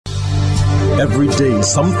Every day,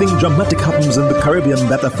 something dramatic happens in the Caribbean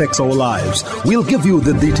that affects our lives. We'll give you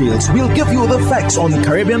the details. We'll give you the facts on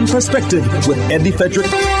Caribbean Perspective with Eddie Frederick.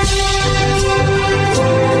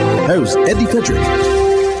 Host Eddie Frederick.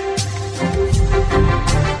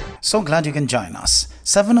 So glad you can join us.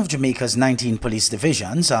 7 of Jamaica's 19 police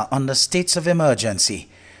divisions are under states of emergency.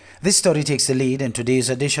 This story takes the lead in today's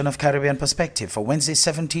edition of Caribbean Perspective for Wednesday,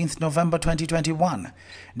 17th November 2021.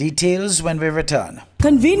 Details when we return.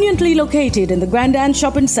 Conveniently located in the Grand Anne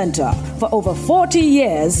Shopping Center, for over 40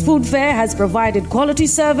 years, Food Fair has provided quality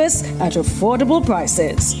service at affordable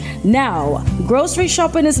prices. Now, grocery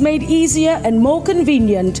shopping is made easier and more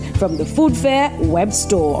convenient from the Food Fair web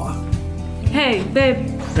store. Hey, babe.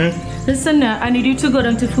 Listen, I need you to go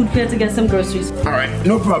down to Food Fair to get some groceries. All right,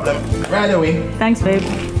 no problem. Right away. Thanks, babe.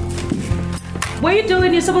 What are you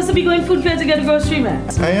doing? You're supposed to be going Food Fair to get a grocery, man.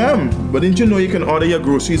 I am, but didn't you know you can order your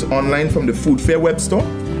groceries online from the Food Fair web store?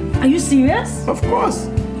 Are you serious? Of course.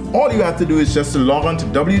 All you have to do is just to log on to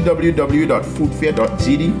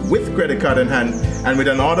www.foodfair.gd with credit card in hand, and with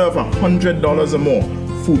an order of $100 or more,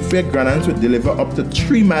 Food Fair Granaans will deliver up to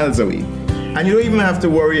 3 miles away. And you don't even have to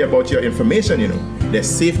worry about your information, you know. Their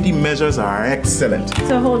safety measures are excellent.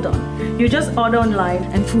 So hold on. You just order online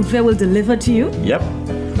and Food Fair will deliver to you? Yep.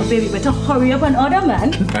 Oh, baby, better hurry up and order,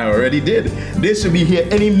 man. I already did. They should be here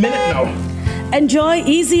any minute now. Enjoy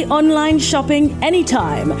easy online shopping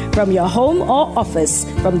anytime from your home or office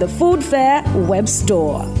from the Food Fair web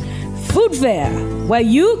store. Food Fair, where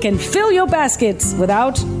you can fill your baskets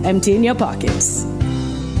without emptying your pockets.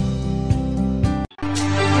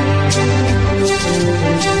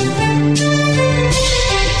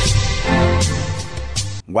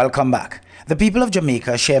 Welcome back. The people of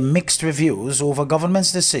Jamaica share mixed reviews over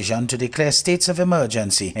government's decision to declare states of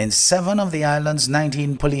emergency in 7 of the island's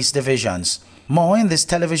 19 police divisions. More in this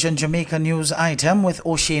Television Jamaica news item with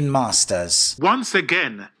O'Shane Masters. Once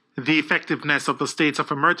again, the effectiveness of the states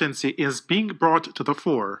of emergency is being brought to the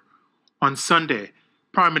fore. On Sunday,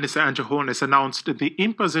 Prime Minister Andrew Holness announced the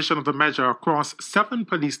imposition of the measure across 7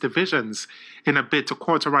 police divisions in a bid to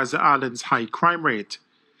cauterize the island's high crime rate.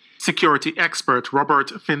 Security expert Robert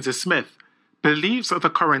Finzi-Smith believes the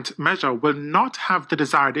current measure will not have the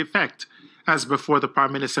desired effect, as before the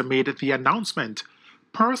Prime Minister made the announcement,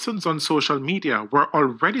 persons on social media were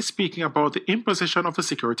already speaking about the imposition of the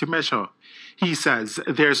security measure. He says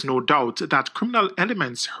there's no doubt that criminal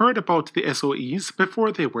elements heard about the SOEs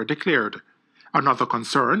before they were declared. Another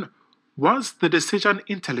concern was the decision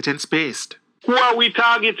intelligence-based. Who are we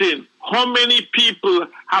targeting? How many people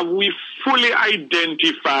have we fully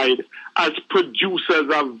identified as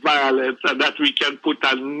producers of violence and that we can put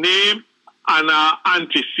a name and are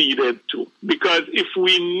antecedent to? Because if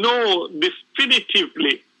we know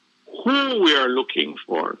definitively who we are looking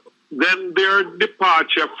for, then their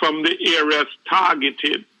departure from the areas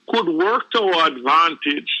targeted could work to our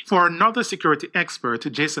advantage. For another security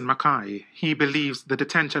expert, Jason Mackay, he believes the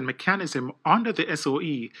detention mechanism under the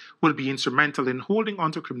SOE will be instrumental in holding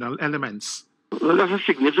on to criminal elements. Well, that's a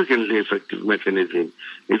significantly effective mechanism.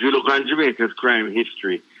 If you look on Jamaica's crime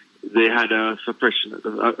history, they had the Suppression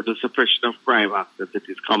of Crime Act, as it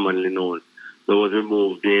is commonly known, that was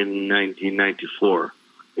removed in 1994.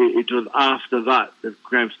 It was after that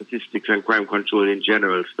crime statistics and crime control in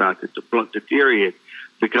general started to deteriorate,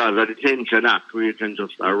 because the Detention Act, where you can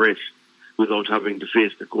just arrest without having to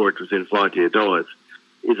face the court within 48 hours,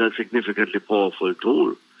 is a significantly powerful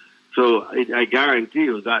tool. So I guarantee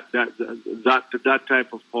you that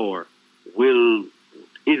type of power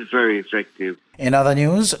is very effective. In other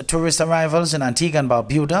news, tourist arrivals in Antigua and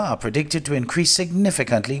Barbuda are predicted to increase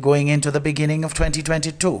significantly going into the beginning of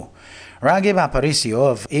 2022. Ragib Aparicio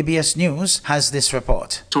of ABS News has this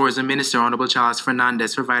report. Tourism Minister Honorable Charles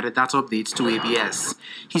Fernandez provided that update to ABS.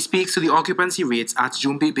 He speaks to the occupancy rates at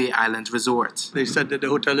Jumbe Bay Island Resort. They said that the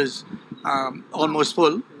hotel is almost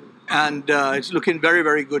full, and it's looking very,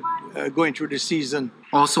 very good going through the season.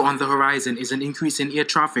 Also on the horizon is an increase in air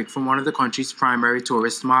traffic from one of the country's primary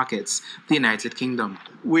tourist markets, the United Kingdom.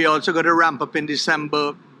 We also got to ramp up in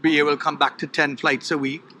December. BA will come back to 10 flights a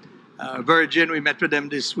week. Virgin, we met with them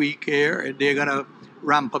this week here. They're going to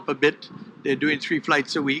ramp up a bit. They're doing 3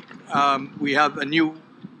 flights a week. We have a new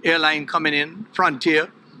airline coming in,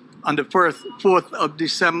 Frontier, on the 4th of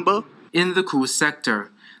December. In the cruise sector,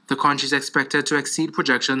 the country is expected to exceed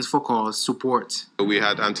projections for calls to port. We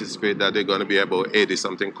had anticipated that they're going to be about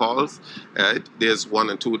 80-something calls. There's 1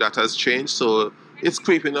 and 2 that has changed, so it's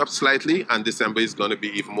creeping up slightly, and December is going to be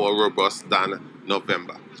even more robust than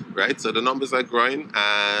November, right? So the numbers are growing,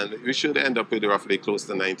 and we should end up with roughly close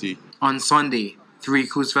to 90. On Sunday, 3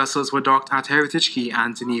 cruise vessels were docked at Heritage Quay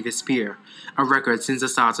and Nevis Pier, a record since the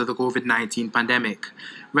start of the COVID-19 pandemic.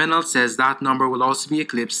 Reynolds says that number will also be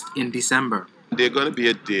eclipsed in December. There's going to be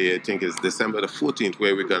a day, I think it's December the 14th,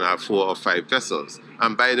 where we're going to have 4 or 5 vessels.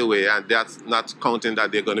 And by the way, and that's not counting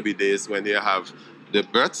that there are going to be days when they have the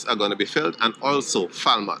berths are going to be filled and also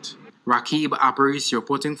Falmouth. Rakib Aparis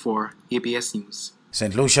reporting for ABS News.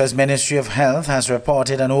 St. Lucia's Ministry of Health has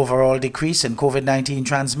reported an overall decrease in COVID-19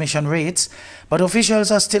 transmission rates, but officials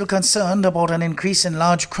are still concerned about an increase in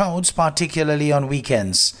large crowds, particularly on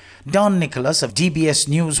weekends. Don Nicholas of DBS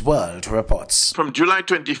News World reports. From July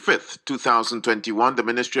 25th, 2021, the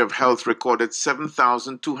Ministry of Health recorded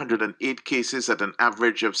 7,208 cases at an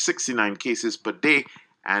average of 69 cases per day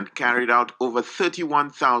and carried out over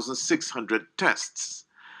 31,600 tests.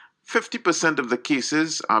 50% of the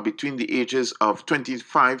cases are between the ages of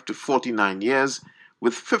 25 to 49 years,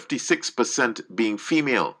 with 56% being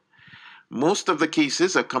female. Most of the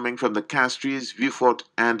cases are coming from the Castries, Vieux-Fort,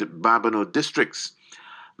 and Barbano districts.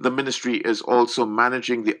 The ministry is also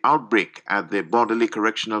managing the outbreak at the Bordelais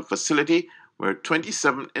Correctional Facility, where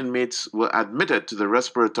 27 inmates were admitted to the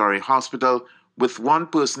respiratory hospital, with 1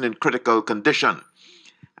 person in critical condition.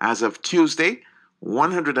 As of Tuesday,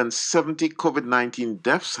 170 COVID-19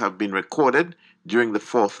 deaths have been recorded during the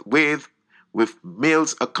 4th wave, with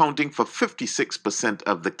males accounting for 56%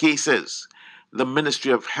 of the cases. The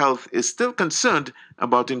Ministry of Health is still concerned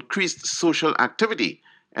about increased social activity,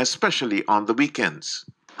 especially on the weekends.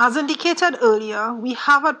 As indicated earlier, we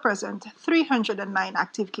have at present 309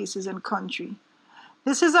 active cases in country.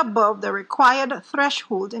 This is above the required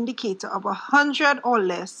threshold indicator of 100 or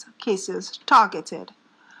less cases targeted.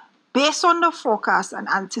 Based on the forecast and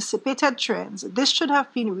anticipated trends, this should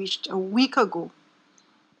have been reached a week ago.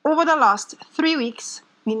 Over the last 3 weeks,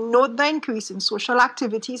 we note the increase in social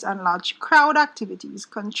activities and large crowd activities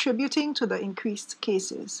contributing to the increased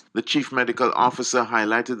cases. The Chief Medical Officer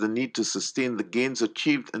highlighted the need to sustain the gains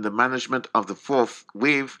achieved in the management of the 4th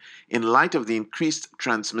wave in light of the increased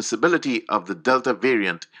transmissibility of the Delta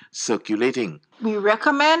variant circulating. We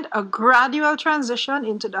recommend a gradual transition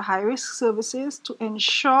into the high-risk services to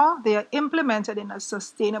ensure they are implemented in a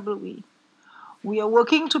sustainable way. We are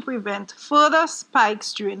working to prevent further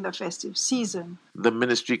spikes during the festive season. The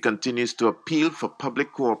ministry continues to appeal for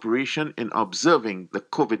public cooperation in observing the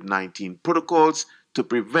COVID-19 protocols to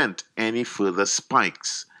prevent any further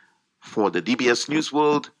spikes. For the DBS News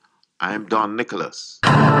World, I am Don Nicholas. The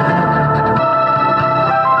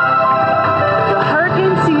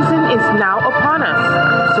hurricane season is now upon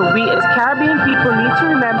us, so we as Caribbean people need to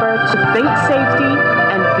remember to think safety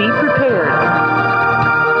and be prepared.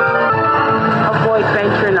 Avoid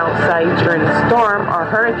venturing outside during a storm or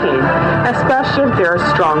hurricane, especially if there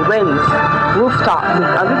are strong winds. Rooftops and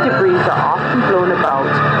other debris are often blown about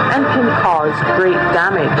and can cause great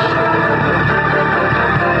damage.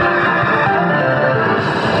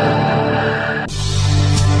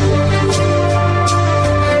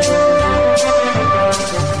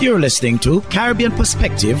 You're listening to Caribbean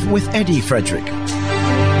Perspective with Eddie Frederick.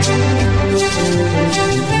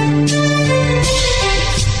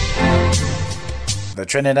 The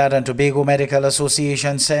Trinidad and Tobago Medical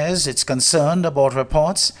Association says it's concerned about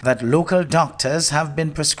reports that local doctors have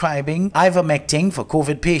been prescribing ivermectin for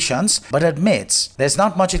COVID patients, but admits there's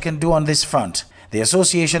not much it can do on this front. The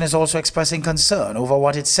association is also expressing concern over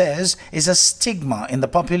what it says is a stigma in the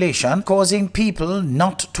population, causing people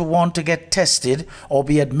not to want to get tested or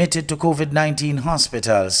be admitted to COVID-19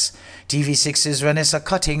 hospitals. TV6's Renessa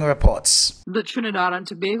Cutting reports. The Trinidad and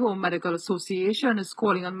Tobago Medical Association is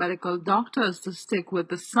calling on medical doctors to stick with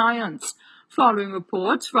the science, following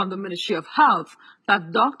reports from the Ministry of Health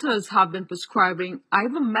that doctors have been prescribing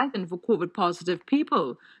ivermectin for COVID-positive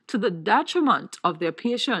people to the detriment of their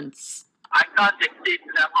patients. I can't dictate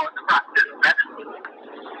to them how to practice medicine.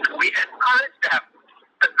 We encourage them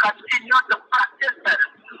to continue to practice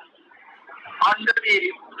medicine under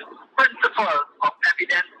the principles of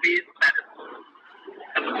evidence-based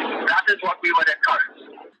medicine. That is what we would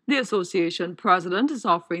encourage. The association president is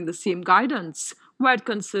offering the same guidance where it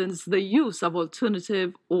concerns the use of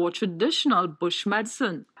alternative or traditional bush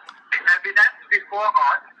medicine. The evidence before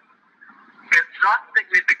us is not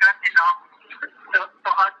significant enough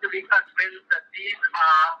for us to be convinced that these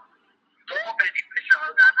are more beneficial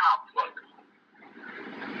than harmful.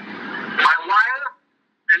 And while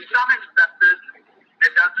in some instances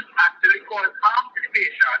it doesn't actually cause harm to the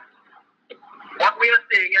patient, what we are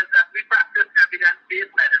saying is that we practice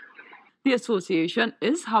evidence-based medicine. The association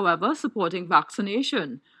is, however, supporting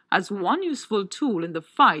vaccination as one useful tool in the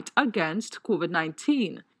fight against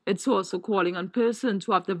COVID-19. It's also calling on persons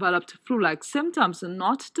who have developed flu-like symptoms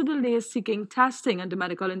not to delay seeking testing and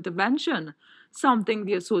medical intervention, something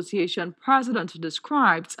the association president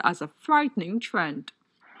describes as a frightening trend.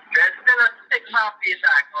 There's still a stigma of being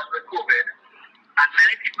diagnosed with COVID, and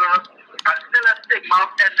many people are still a stigma of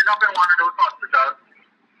ending up in one of those hospitals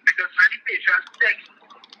because many patients think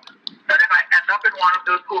that if I end up in one of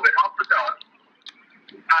those COVID hospitals,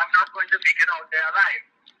 I'm not going to make it out there alive.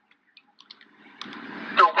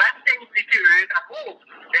 So when things deteriorate at home,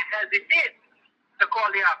 they hesitate to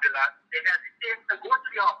call the ambulance, they hesitate to go to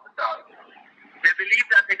the hospital. They believe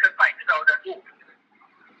that they can fight it out at home.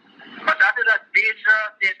 But that is a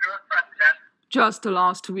dangerous precedent. Just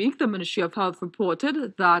last week, the Ministry of Health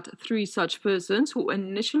reported that 3 such persons who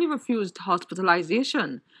initially refused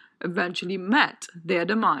hospitalization eventually met their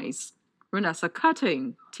demise. Renessa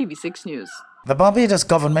Cutting, TV6 News. The Barbados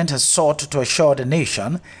government has sought to assure the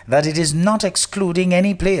nation that it is not excluding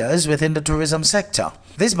any players within the tourism sector.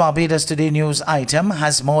 This Barbados Today news item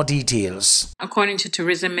has more details. According to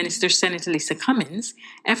Tourism Minister Senator Lisa Cummins,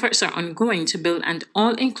 efforts are ongoing to build an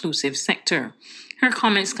all-inclusive sector. Her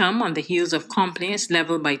comments come on the heels of complaints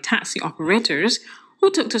leveled by taxi operators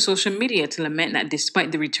who took to social media to lament that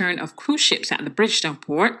despite the return of cruise ships at the Bridgetown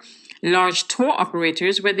port, large tour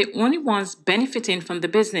operators were the only ones benefiting from the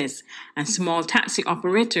business, and small taxi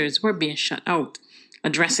operators were being shut out.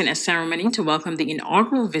 Addressing a ceremony to welcome the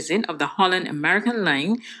inaugural visit of the Holland American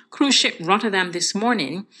Line cruise ship Rotterdam this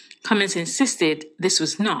morning, Cummins insisted this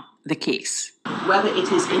was not the case. Whether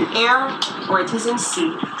it is in air or it is in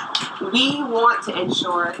sea, we want to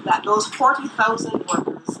ensure that those 40,000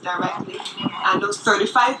 workers directly and those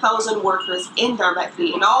 35,000 workers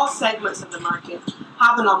indirectly in all segments of the market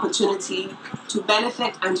have an opportunity to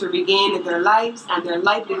benefit and to regain their lives and their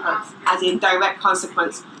livelihoods as a direct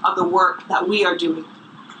consequence of the work that we are doing.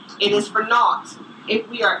 It is for naught if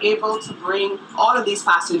we are able to bring all of these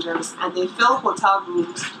passengers and they fill hotel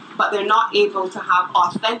rooms, but they're not able to have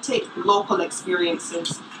authentic local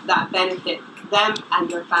experiences that benefit them and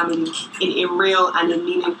their families in a real and a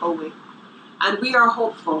meaningful way. And we are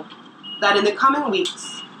hopeful that in the coming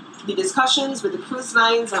weeks, the discussions with the cruise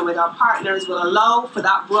lines and with our partners will allow for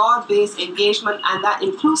that broad-based engagement and that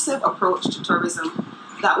inclusive approach to tourism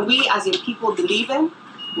that we as a people believe in,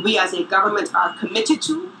 we as a government are committed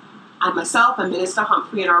to, and myself and Minister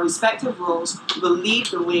Humphrey in our respective roles will lead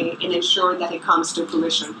the way in ensuring that it comes to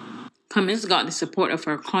fruition. Cummins got the support of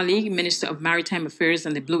her colleague, Minister of Maritime Affairs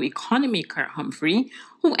and the Blue Economy, Kurt Humphrey,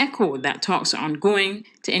 who echoed that talks are ongoing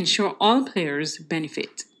to ensure all players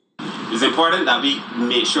benefit. It's important that we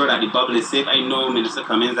make sure that the bubble is safe. I know Minister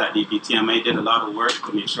Cummins at the BTMI did a lot of work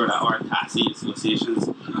to make sure that our taxi associations,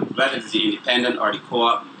 whether it's the independent or the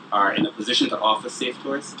co-op, are in a position to offer safe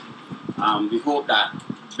tours. We hope that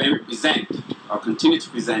when we present or continue to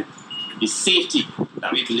present the safety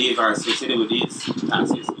that we believe are associated with these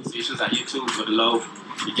taxi associations, that you too would allow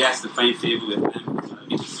the guests to find favor with them so that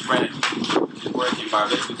we can spread the work in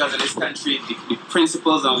Barbados. Because in this country, the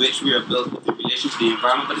principles on which we are built is in relation to the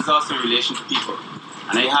environment, but it's also in relation to people.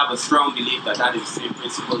 And I have a strong belief that that is the same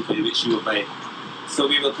principle by which you abide. So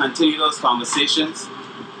we will continue those conversations.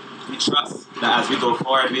 We trust that as we go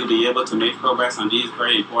forward, we'll be able to make progress on these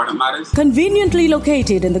very important matters. Conveniently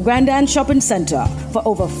located in the Grand Shopping Centre, for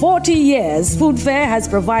over 40 years, Food Fair has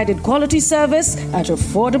provided quality service at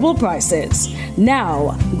affordable prices.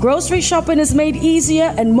 Now, grocery shopping is made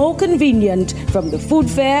easier and more convenient from the Food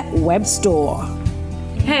Fair web store.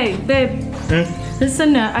 Hey, babe.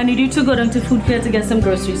 Listen, I need you to go down to Food Fair to get some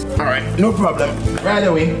groceries. All right, no problem. Right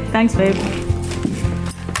away. Thanks, babe.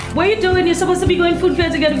 What are you doing? You're supposed to be going Food Fair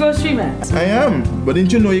to get a grocery, man. I am, but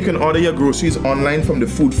didn't you know you can order your groceries online from the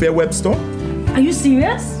Food Fair web store? Are you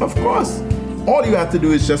serious? Of course. All you have to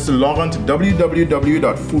do is just to log on to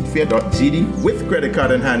www.foodfair.gd with credit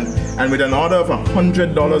card in hand, and with an order of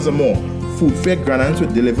 $100 or more, Food Fair grants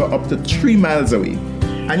will deliver up to 3 miles away.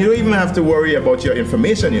 And you don't even have to worry about your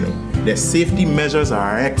information, you know. Their safety measures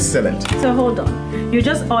are excellent. So hold on. You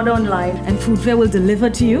just order online and Food Fair will deliver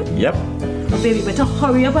to you? Yep. Oh, baby, better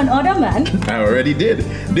hurry up and order, man. I already did.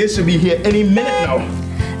 They should be here any minute now.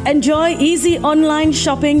 Enjoy easy online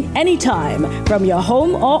shopping anytime from your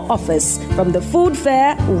home or office from the Food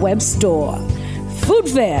Fair web store. Food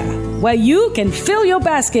Fair, where you can fill your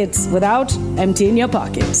baskets without emptying your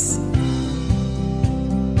pockets.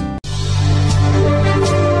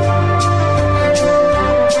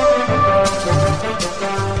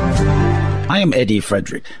 I am Eddie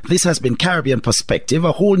Frederick. This has been Caribbean Perspective,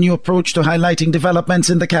 a whole new approach to highlighting developments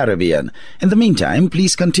in the Caribbean. In the meantime,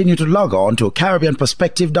 please continue to log on to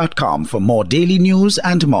CaribbeanPerspective.com for more daily news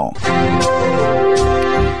and more.